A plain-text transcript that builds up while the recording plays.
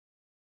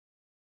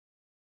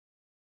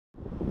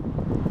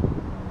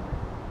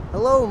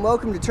Hello and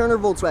welcome to Turner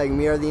Volkswagen.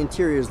 We are the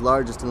interior's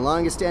largest and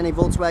longest standing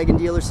Volkswagen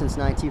dealer since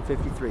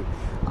 1953.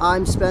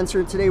 I'm Spencer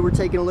and today we're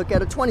taking a look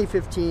at a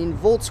 2015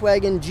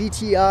 Volkswagen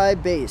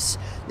GTI base.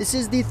 This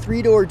is the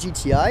 3-door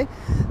GTI.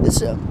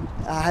 This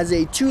has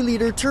a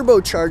 2-liter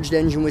turbocharged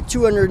engine with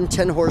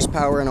 210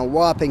 horsepower and a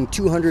whopping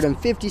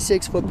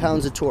 256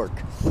 foot-pounds of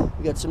torque.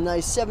 We got some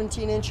nice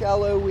 17-inch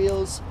alloy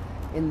wheels,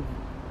 and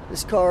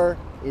this car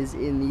is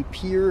in the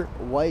pure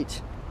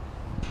white.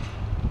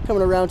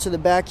 Coming around to the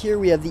back here,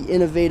 we have the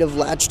innovative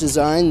latch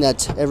design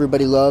that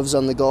everybody loves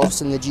on the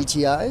Golfs and the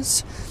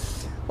GTIs.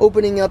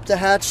 Opening up the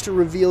hatch to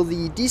reveal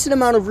the decent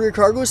amount of rear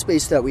cargo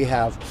space that we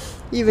have.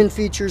 Even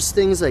features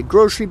things like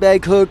grocery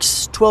bag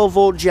hooks,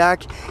 12-volt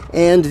jack,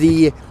 and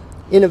the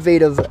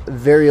innovative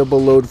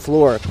variable load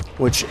floor,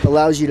 which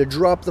allows you to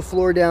drop the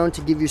floor down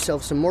to give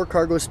yourself some more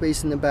cargo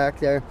space in the back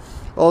there.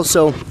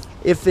 Also,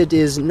 if it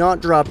is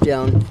not dropped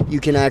down, you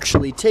can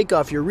actually take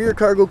off your rear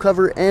cargo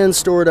cover and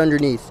store it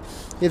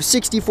underneath. You have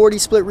 60-40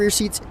 split rear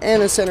seats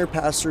and a center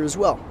passenger as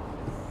well.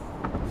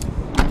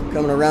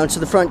 Coming around to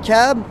the front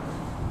cab,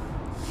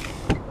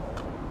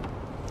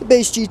 the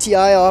base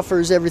GTI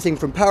offers everything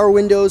from power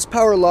windows,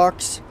 power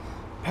locks,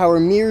 power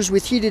mirrors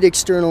with heated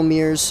external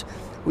mirrors.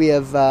 We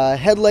have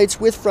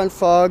headlights with front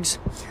fogs,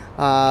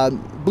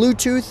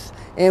 Bluetooth,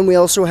 and we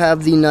also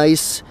have the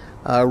nice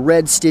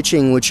red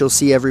stitching, which you'll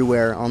see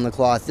everywhere on the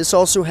cloth. This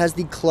also has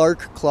the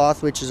Clark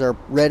cloth, which is our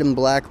red and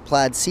black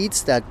plaid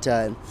seats that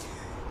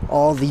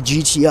all the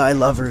GTI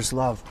lovers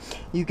love.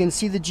 You can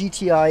see the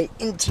GTI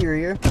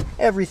interior.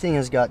 Everything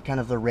has got kind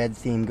of the red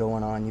theme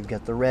going on. You've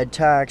got the red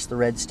tacks, the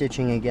red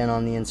stitching again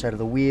on the inside of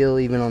the wheel,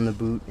 even on the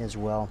boot as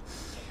well.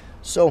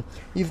 So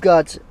you've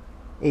got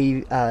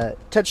a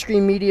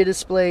touchscreen media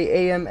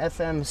display, AM,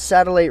 FM,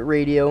 satellite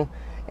radio,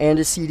 and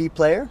a CD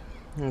player.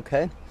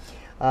 Okay.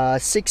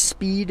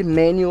 6-speed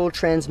manual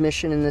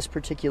transmission in this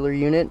particular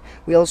unit.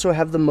 We also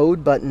have the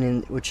mode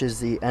button, which is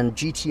the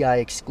GTI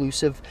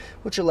exclusive,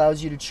 which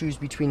allows you to choose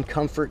between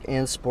comfort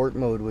and sport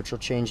mode, which will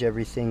change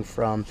everything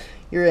from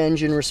your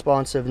engine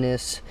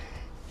responsiveness,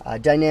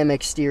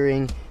 dynamic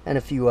steering, and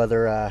a few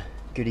other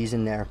goodies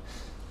in there.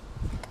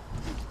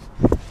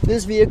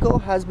 This vehicle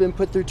has been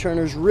put through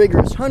Turner's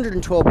rigorous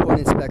 112-point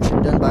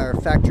inspection done by our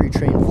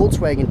factory-trained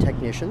Volkswagen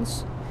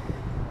technicians.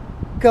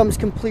 Comes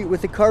complete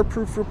with a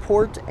car-proof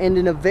report and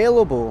an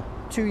available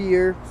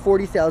 2-year,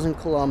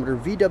 40,000-kilometer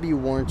VW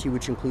warranty,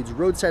 which includes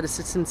roadside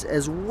assistance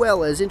as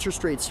well as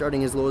interest rates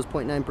starting as low as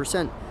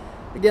 0.9%.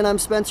 Again, I'm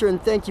Spencer, and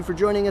thank you for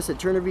joining us at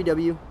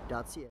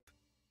turnervw.ca.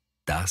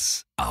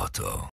 Das Auto.